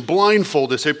punch him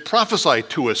blindfolded, say, prophesy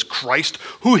to us, Christ,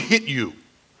 who hit you?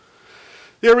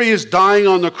 There he is dying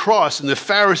on the cross, and the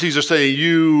Pharisees are saying,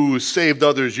 you saved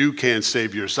others, you can't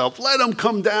save yourself. Let him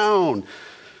come down,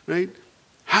 right?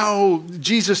 How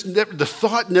Jesus, the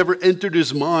thought never entered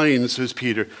his mind, says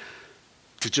Peter,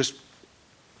 to just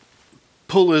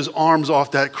pull his arms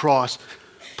off that cross,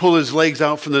 pull his legs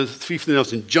out from the feet from the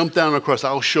nails and jump down across.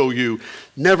 I'll show you.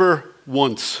 Never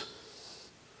once.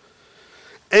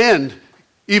 And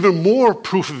even more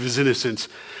proof of his innocence,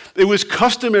 it was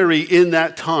customary in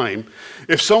that time,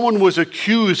 if someone was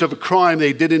accused of a crime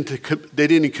they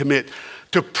didn't commit,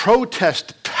 to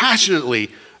protest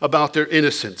passionately about their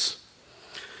innocence.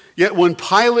 Yet when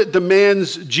Pilate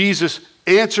demands Jesus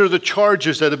answer the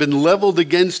charges that have been leveled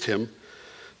against him,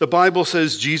 the Bible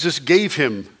says Jesus gave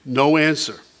him no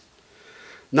answer,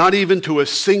 not even to a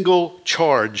single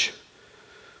charge,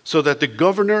 so that the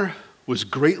governor was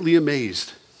greatly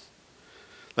amazed.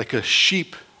 Like a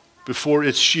sheep before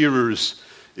its shearers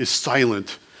is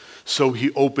silent, so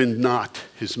he opened not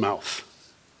his mouth.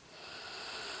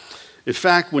 In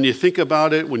fact, when you think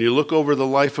about it, when you look over the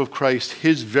life of Christ,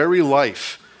 his very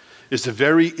life is the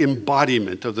very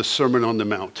embodiment of the Sermon on the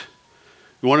Mount.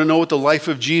 You want to know what the life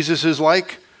of Jesus is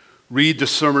like? Read the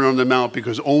Sermon on the Mount,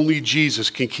 because only Jesus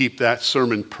can keep that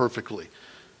sermon perfectly.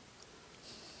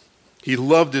 He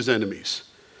loved his enemies.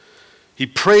 He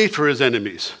prayed for his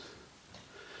enemies.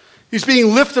 He's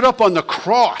being lifted up on the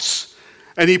cross,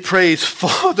 and he prays,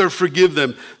 Father, forgive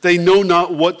them. They know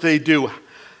not what they do.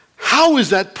 How is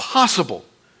that possible,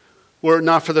 were it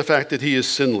not for the fact that he is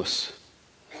sinless?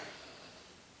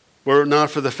 Were it not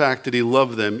for the fact that he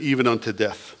loved them even unto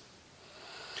death?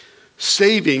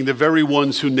 saving the very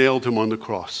ones who nailed him on the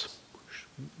cross,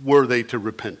 were they to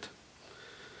repent.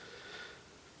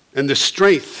 And the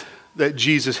strength that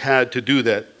Jesus had to do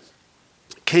that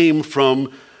came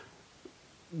from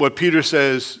what Peter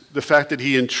says, the fact that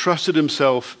he entrusted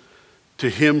himself to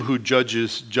him who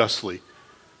judges justly.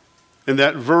 And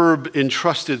that verb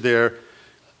entrusted there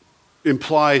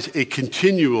implies a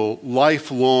continual,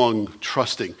 lifelong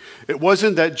trusting. It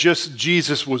wasn't that just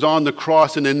Jesus was on the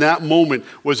cross and in that moment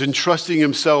was entrusting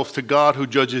himself to God who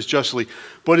judges justly,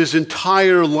 but his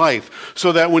entire life.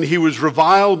 So that when he was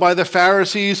reviled by the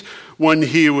Pharisees, when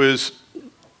he was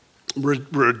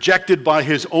rejected by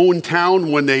his own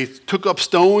town, when they took up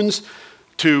stones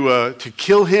to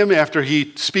kill him after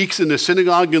he speaks in the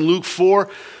synagogue in Luke 4,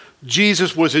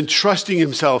 Jesus was entrusting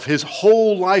himself his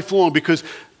whole life long, because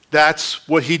that's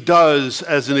what he does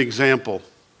as an example.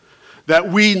 That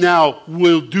we now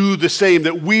will do the same,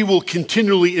 that we will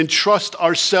continually entrust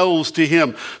ourselves to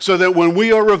him, so that when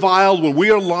we are reviled, when we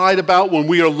are lied about, when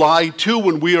we are lied to,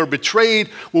 when we are betrayed,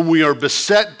 when we are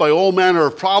beset by all manner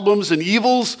of problems and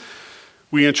evils,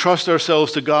 we entrust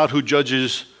ourselves to God who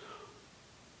judges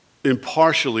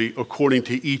impartially according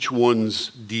to each one's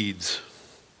deeds.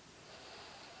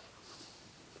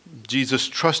 Jesus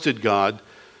trusted God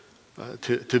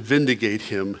to vindicate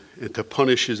him and to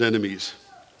punish his enemies.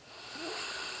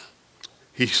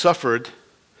 He suffered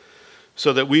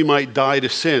so that we might die to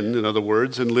sin, in other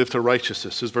words, and live to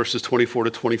righteousness. This is verses 24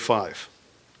 to 25.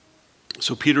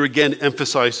 So Peter again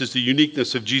emphasizes the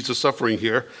uniqueness of Jesus' suffering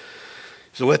here.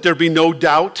 So let there be no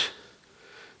doubt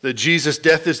that Jesus'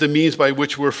 death is the means by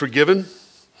which we're forgiven.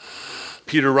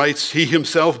 Peter writes, he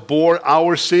himself bore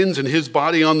our sins in his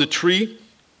body on the tree,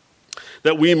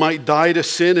 that we might die to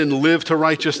sin and live to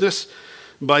righteousness.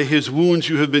 By his wounds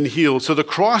you have been healed. So the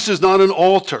cross is not an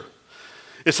altar.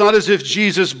 It's not as if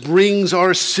Jesus brings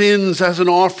our sins as an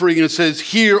offering and says,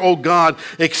 here, oh God,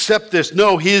 accept this.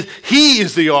 No, he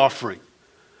is the offering.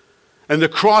 And the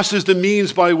cross is the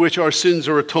means by which our sins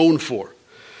are atoned for.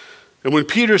 And when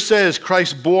Peter says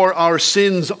Christ bore our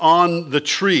sins on the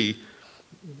tree,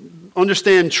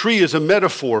 understand tree is a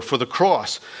metaphor for the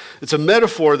cross. It's a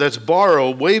metaphor that's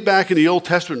borrowed way back in the Old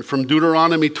Testament from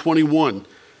Deuteronomy 21.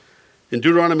 In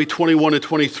Deuteronomy 21 and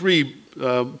 23,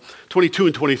 22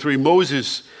 and 23,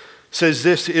 Moses says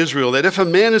this to Israel, that if a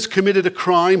man has committed a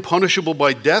crime punishable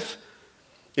by death,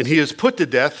 and he is put to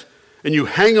death, and you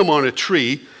hang him on a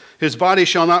tree, his body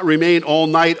shall not remain all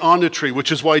night on the tree,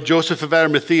 which is why Joseph of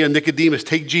Arimathea and Nicodemus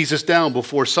take Jesus down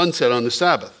before sunset on the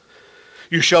Sabbath.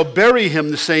 You shall bury him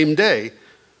the same day.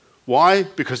 Why?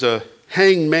 Because a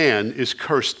hanged man is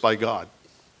cursed by God.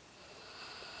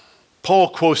 Paul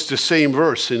quotes the same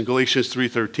verse in Galatians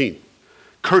 3:13.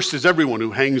 Cursed is everyone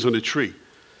who hangs on a tree.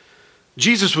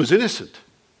 Jesus was innocent.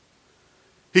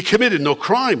 He committed no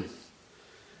crime,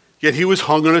 yet he was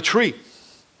hung on a tree.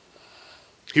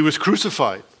 He was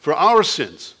crucified for our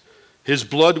sins. His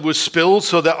blood was spilled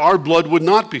so that our blood would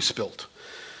not be spilled.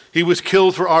 He was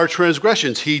killed for our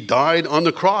transgressions. He died on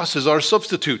the cross as our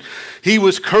substitute. He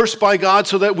was cursed by God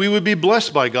so that we would be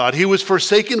blessed by God. He was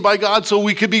forsaken by God so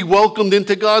we could be welcomed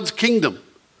into God's kingdom.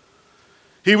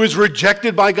 He was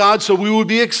rejected by God so we would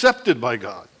be accepted by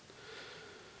God.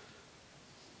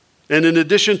 And in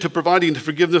addition to providing the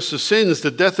forgiveness of sins,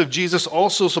 the death of Jesus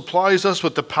also supplies us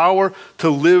with the power to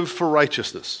live for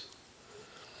righteousness.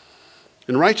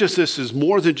 And righteousness is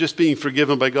more than just being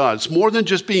forgiven by God. It's more than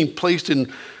just being placed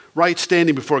in right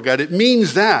standing before God. It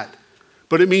means that,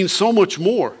 but it means so much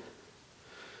more.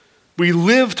 We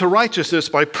live to righteousness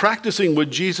by practicing what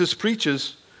Jesus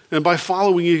preaches and by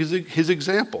following his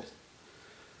example.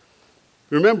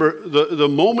 Remember, the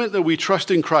moment that we trust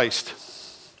in Christ,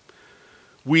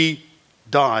 we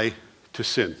die to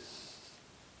sin.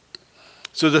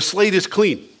 So the slate is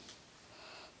clean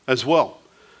as well,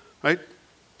 right?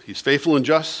 He's faithful and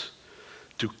just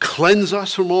to cleanse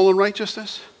us from all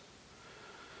unrighteousness.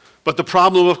 But the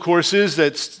problem, of course, is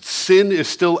that sin is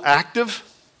still active,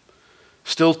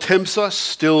 still tempts us,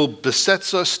 still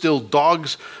besets us, still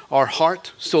dogs our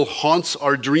heart, still haunts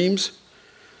our dreams.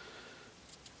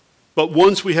 But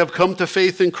once we have come to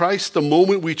faith in Christ, the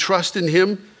moment we trust in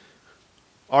him,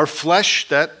 our flesh,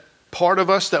 that part of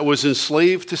us that was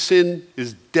enslaved to sin,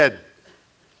 is dead.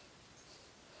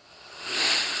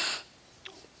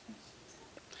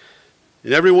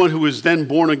 And everyone who is then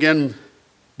born again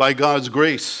by God's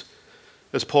grace,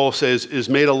 as Paul says, is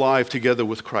made alive together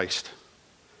with Christ.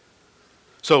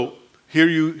 So here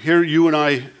you and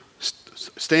I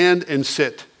stand and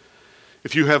sit.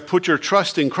 If you have put your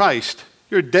trust in Christ,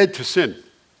 you're dead to sin.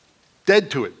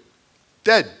 Dead to it.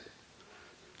 Dead.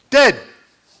 Dead.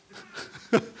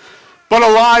 But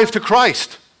alive to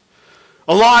Christ.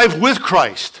 alive with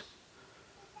Christ.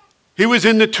 He was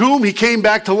in the tomb, he came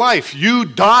back to life. You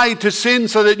died to sin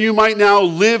so that you might now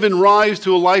live and rise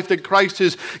to a life that Christ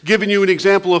has given you an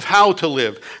example of how to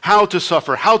live, how to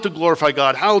suffer, how to glorify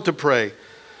God, how to pray.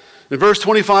 And verse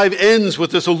 25 ends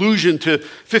with this allusion to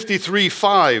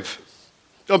 53:5.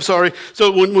 I'm sorry.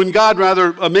 So when God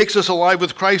makes us alive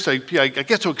with Christ, I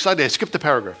get so excited I skip the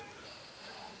paragraph.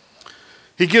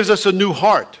 He gives us a new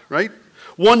heart, right?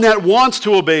 One that wants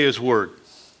to obey his word.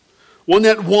 One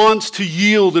that wants to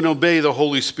yield and obey the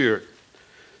Holy Spirit,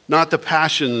 not the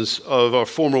passions of our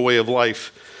former way of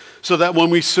life. So that when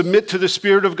we submit to the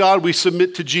Spirit of God, we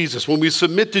submit to Jesus. When we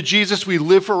submit to Jesus, we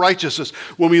live for righteousness.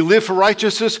 When we live for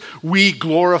righteousness, we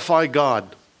glorify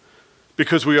God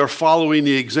because we are following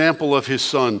the example of his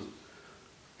Son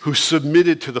who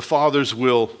submitted to the Father's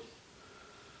will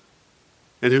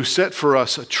and who set for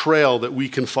us a trail that we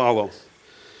can follow.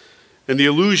 And the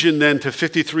allusion then to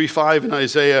 53:5 in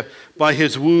Isaiah, by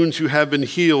his wounds you have been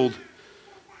healed,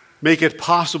 make it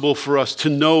possible for us to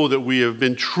know that we have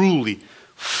been truly,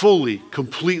 fully,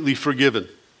 completely forgiven.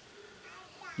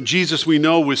 Jesus, we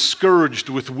know, was scourged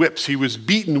with whips. He was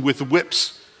beaten with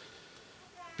whips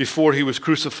before he was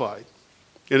crucified.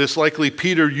 And it's likely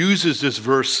Peter uses this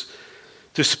verse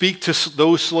to speak to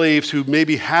those slaves who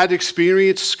maybe had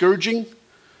experienced scourging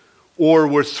or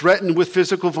were threatened with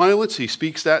physical violence. He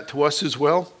speaks that to us as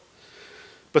well.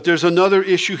 But there's another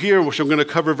issue here, which I'm going to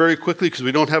cover very quickly because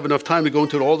we don't have enough time to go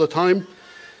into it all the time.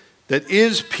 That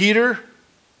is Peter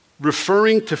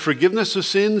referring to forgiveness of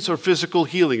sins or physical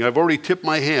healing? I've already tipped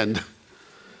my hand.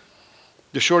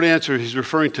 The short answer is he's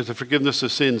referring to the forgiveness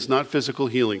of sins, not physical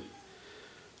healing.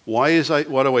 Why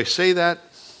do I say that?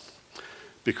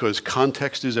 Because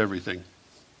context is everything.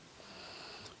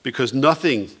 Because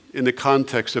nothing in the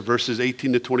context of verses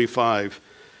 18 to 25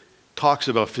 talks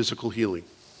about physical healing.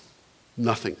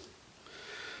 Nothing.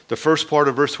 The first part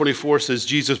of verse 24 says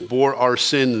Jesus bore our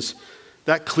sins.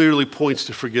 That clearly points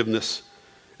to forgiveness.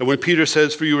 And when Peter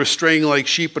says, for you were straying like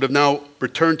sheep, but have now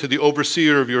returned to the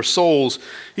overseer of your souls,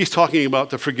 he's talking about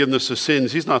the forgiveness of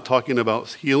sins. He's not talking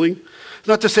about healing. It's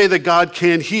not to say that God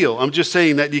can't heal. I'm just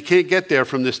saying that you can't get there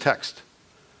from this text.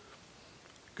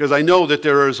 Because I know that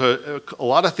there is a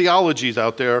lot of theologies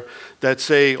out there that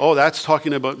say, oh, that's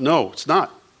talking about, no, it's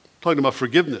not. It's talking about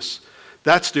forgiveness.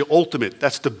 That's the ultimate,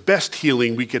 that's the best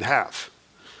healing we could have.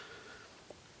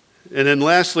 And then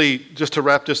lastly, just to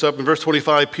wrap this up, in verse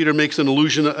 25, Peter makes an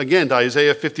allusion again to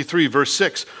Isaiah 53, verse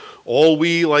 6. All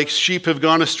we like sheep have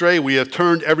gone astray. We have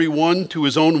turned every one to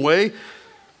his own way.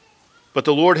 But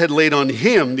the Lord had laid on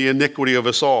him the iniquity of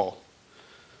us all,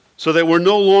 so that we're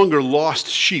no longer lost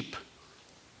sheep.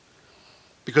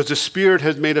 Because the Spirit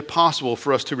has made it possible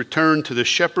for us to return to the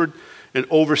shepherd and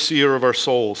overseer of our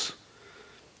souls.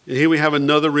 And here we have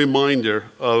another reminder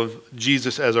of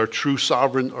Jesus as our true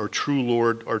sovereign, our true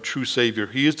Lord, our true Savior.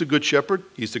 He is the good shepherd.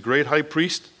 He's the great high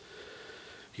priest.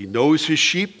 He knows his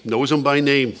sheep, knows them by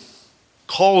name,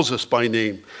 calls us by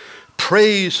name,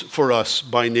 prays for us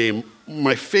by name.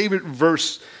 My favorite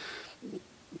verse,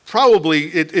 probably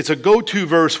it's a go-to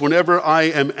verse whenever I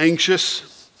am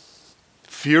anxious,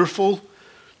 fearful,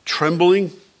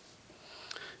 trembling.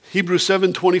 Hebrews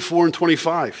 7, 24 and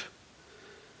 25.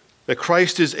 That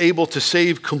Christ is able to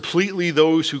save completely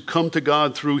those who come to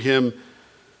God through him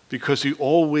because he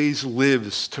always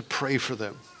lives to pray for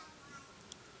them.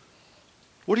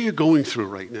 What are you going through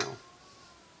right now?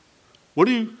 What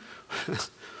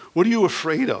are you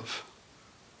afraid of?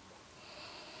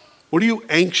 What are you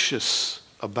anxious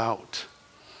about?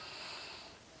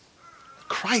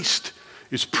 Christ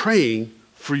is praying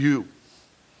for you.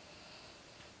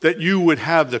 That you would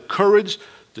have the courage,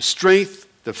 the strength,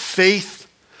 the faith,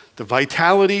 the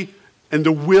vitality, and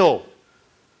the will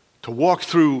to walk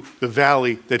through the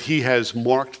valley that he has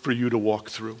marked for you to walk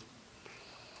through.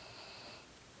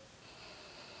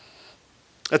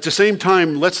 At the same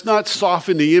time, let's not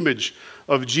soften the image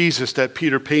of Jesus that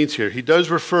Peter paints here. He does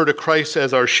refer to Christ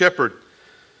as our shepherd,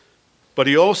 but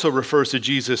he also refers to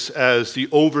Jesus as the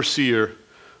overseer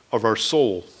of our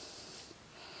soul.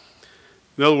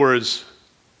 In other words,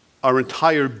 our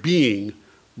entire being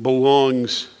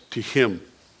belongs to him.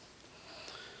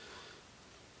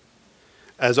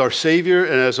 As our Savior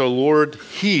and as our Lord,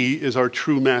 he is our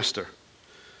true master.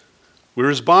 We're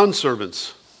his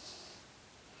bondservants.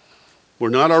 We're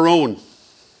not our own.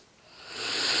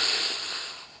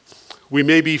 We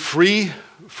may be free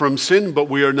from sin, but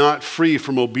we are not free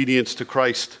from obedience to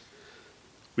Christ.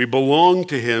 We belong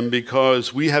to him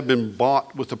because we have been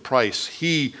bought with a price.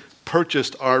 He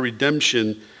purchased our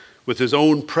redemption with his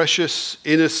own precious,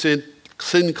 innocent,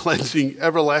 sin-cleansing,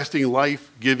 everlasting,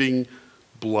 life-giving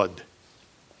blood.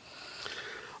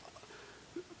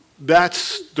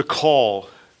 That's the call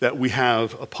that we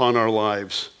have upon our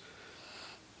lives.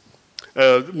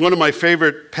 One of my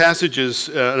favorite passages,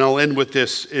 and I'll end with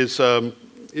this, is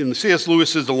in C.S.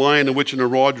 Lewis's The Lion, the Witch, and the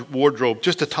Wardrobe,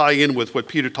 just to tie in with what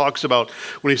Peter talks about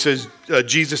when he says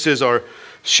Jesus is our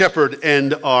shepherd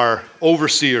and our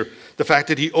overseer. The fact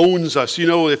that he owns us. You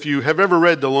know, if you have ever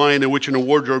read The Lion, the Witch, and the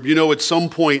Wardrobe, you know at some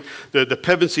point the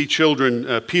Pevensey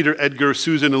children, Peter, Edgar,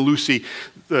 Susan, and Lucy,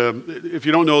 if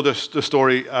you don't know the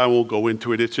story, I won't go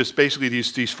into it. It's just basically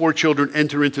these four children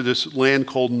enter into this land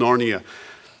called Narnia,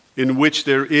 in which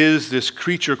there is this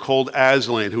creature called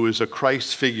Aslan, who is a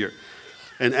Christ figure.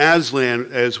 And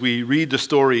Aslan, as we read the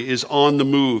story, is on the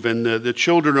move, and the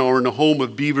children are in a home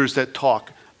of beavers that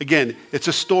talk. Again, it's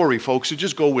a story, folks, so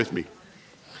just go with me.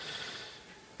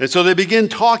 And so they begin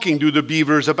talking to the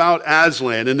beavers about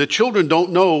Aslan, and the children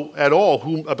don't know at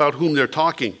all about whom they're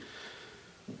talking.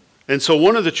 And so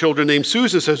one of the children named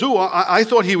Susan says, I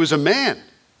thought he was a man.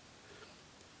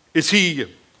 Is he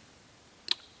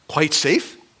quite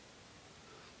safe?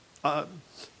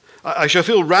 I shall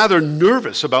feel rather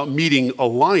nervous about meeting a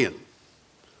lion.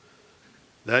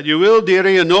 That you will,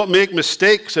 dearie, and not make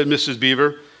mistakes, said Mrs.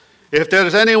 Beaver. If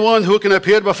there's anyone who can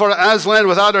appear before Aslan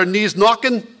without her knees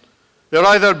knocking, they're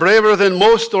either braver than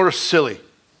most or silly.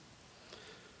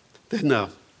 Then,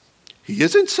 he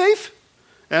isn't safe?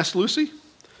 Asked Lucy.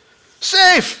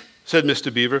 Safe, said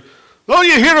Mr. Beaver. Don't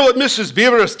you hear what Mrs.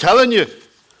 Beaver is telling you?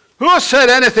 Who said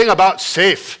anything about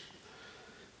safe?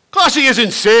 Of course he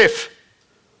isn't safe.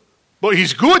 But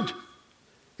he's good.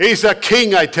 He's a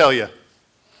king, I tell you.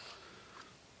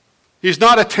 He's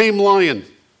not a tame lion.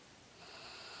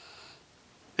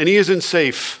 And he isn't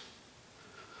safe.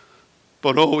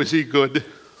 But oh, is he good.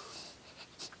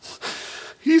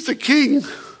 He's the king.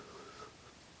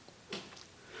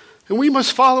 And we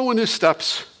must follow in his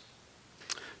steps.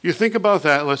 You think about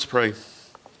that, let's pray.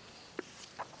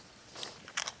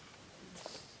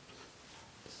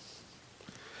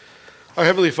 Our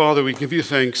Heavenly Father, we give you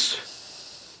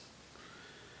thanks.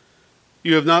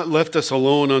 You have not left us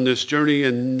alone on this journey,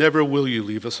 and never will you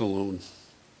leave us alone.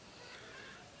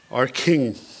 Our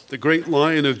King, the great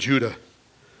Lion of Judah,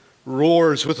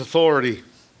 roars with authority.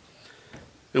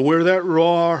 And where that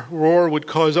roar would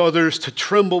cause others to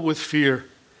tremble with fear,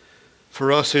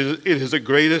 for us it is the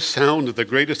greatest sound of the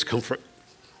greatest comfort.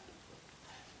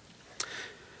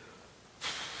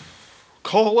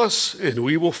 Call us and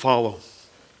we will follow.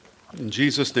 In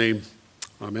Jesus' name,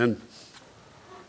 amen.